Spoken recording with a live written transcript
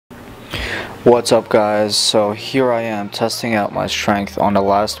What's up, guys? So here I am testing out my strength on the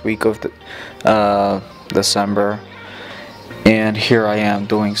last week of December, and here I am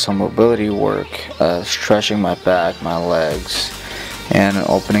doing some mobility work, stretching my back, my legs, and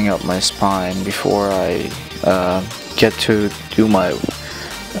opening up my spine before I get to do my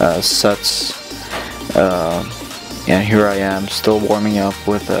sets. And here I am still warming up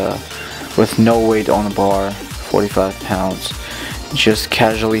with no weight on the bar, 45 pounds. Just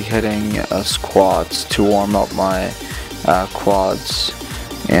casually hitting squats to warm up my quads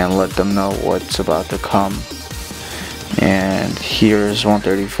and let them know what's about to come. And here's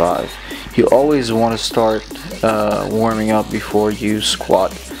 135. You always want to start warming up before you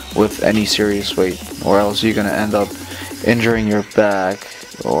squat with any serious weight, or else you're gonna end up injuring your back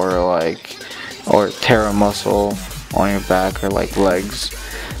or tear a muscle on your back or like legs.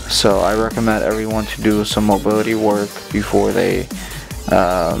 So I recommend everyone to do some mobility work before they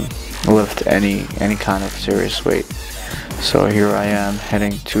lift any kind of serious weight. So here I am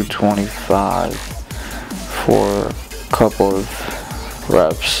hitting 225 for a couple of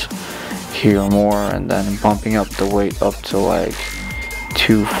reps here more, and then bumping up the weight up to like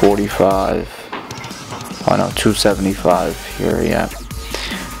 245. Oh no, 275 here, yeah.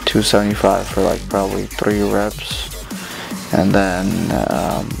 275 for like probably 3 reps. And then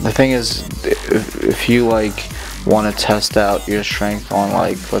the thing is, if you like want to test out your strength on,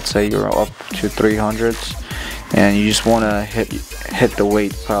 like, let's say you're up to 300s and you just want to hit the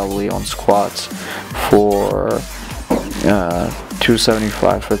weight probably on squats for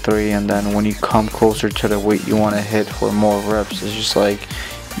 275 for 3, and then when you come closer to the weight you want to hit for more reps, it's just like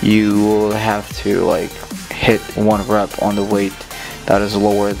you will have to like hit 1 rep on the weight that is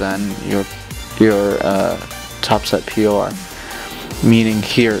lower than your top set PR, meaning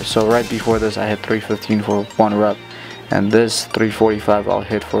here. So right before this I hit 315 for 1 rep, and this 345 I'll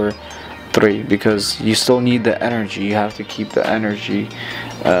hit for 3, because you still need the energy. You have to keep the energy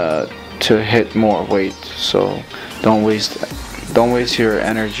to hit more weight. So don't waste your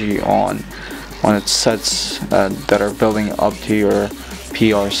energy on its sets that are building up to your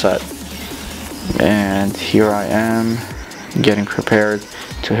PR set. And here I am getting prepared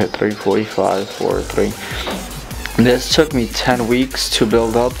to hit 345 for 3. This took me 10 weeks to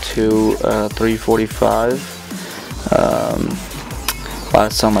build up to 345.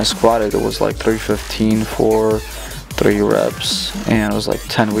 Last time I squatted it was like 315 for 3 reps, and it was like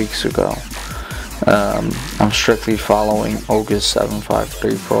 10 weeks ago. I'm strictly following Ogus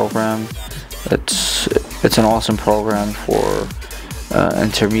 753 program. It's an awesome program for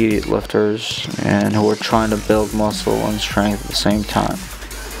intermediate lifters and who are trying to build muscle and strength at the same time,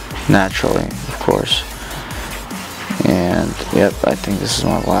 naturally, of course. And yep, I think this is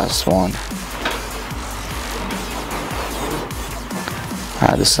my last one.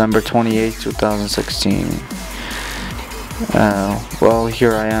 December 28, 2016. Well,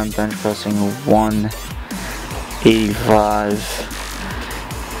 here I am bench pressing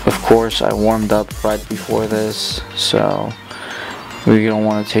 185. Of course, I warmed up right before this, so we don't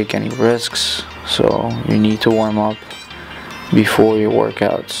want to take any risks. So you need to warm up before your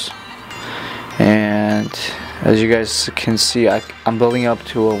workouts. And as you guys can see, I'm building up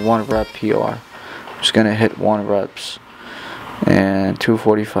to a 1 rep PR. I'm just gonna hit 1 reps, and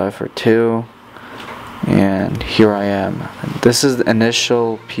 245 for 2. And here I am. This is the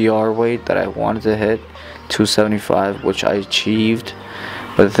initial PR weight that I wanted to hit, 275, which I achieved.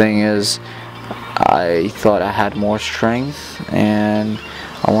 But the thing is, I thought I had more strength and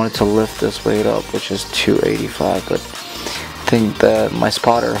I wanted to lift this weight up, which is 285. But I think that my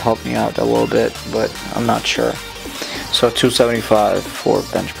spotter helped me out a little bit, but I'm not sure. So 275 for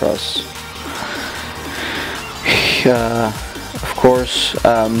bench press. Of course,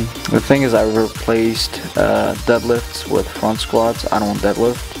 the thing is, I replaced deadlifts with front squats. I don't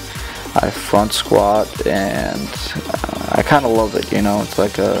deadlift, I front squat, and I kind of love it, you know. It's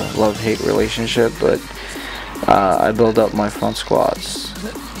like a love-hate relationship, but I build up my front squats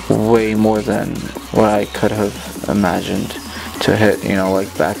way more than what I could have imagined to hit, you know.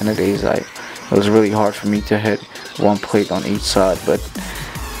 Like back in the days, it was really hard for me to hit 1 plate on each side, but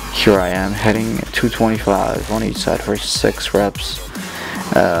here I am hitting 225 on each side for 6 reps.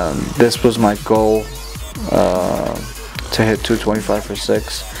 This was my goal, to hit 225 for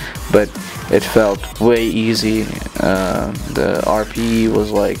 6, but it felt way easy. The RPE was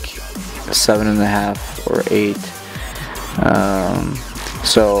like 7.5 or 8.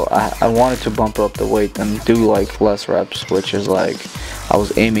 So I wanted to bump up the weight and do like less reps, which is like I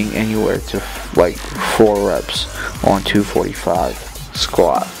was aiming anywhere to like 4 reps on 245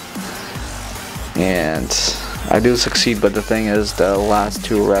 squat. And I do succeed, but the thing is, the last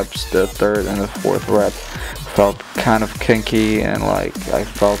 2 reps, the 3rd and the 4th rep, felt kind of kinky, and like I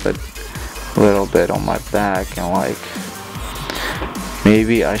felt it a little bit on my back, and like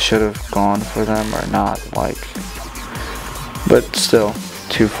maybe I should have gone for them or not, like, but still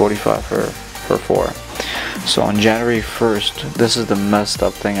 245 for 4. So on January 1st, this is the messed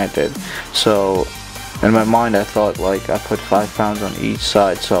up thing I did. So in my mind I thought like I put 5 pounds on each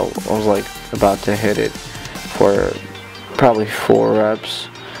side, so I was like about to hit it for probably 4 reps,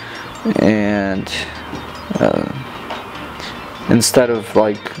 and instead of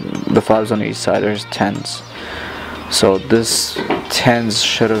like the 5s on each side, there's 10s. So this 10s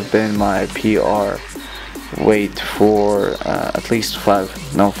should have been my PR weight for at least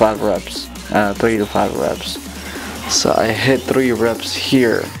 5 reps, 3 to 5 reps. So I hit 3 reps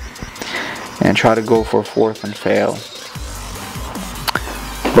here and try to go for 4th and fail,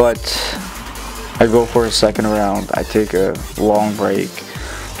 but I go for a 2nd round. I take a long break,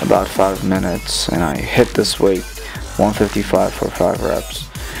 about 5 minutes, and I hit this weight, 155 for 5 reps.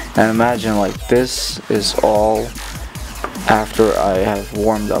 And imagine, like, this is all after I have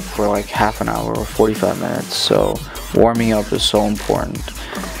warmed up for like half an hour or 45 minutes. So warming up is so important.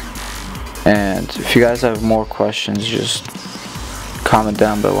 And if you guys have more questions, just comment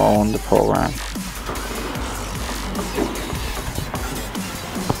down below on the program.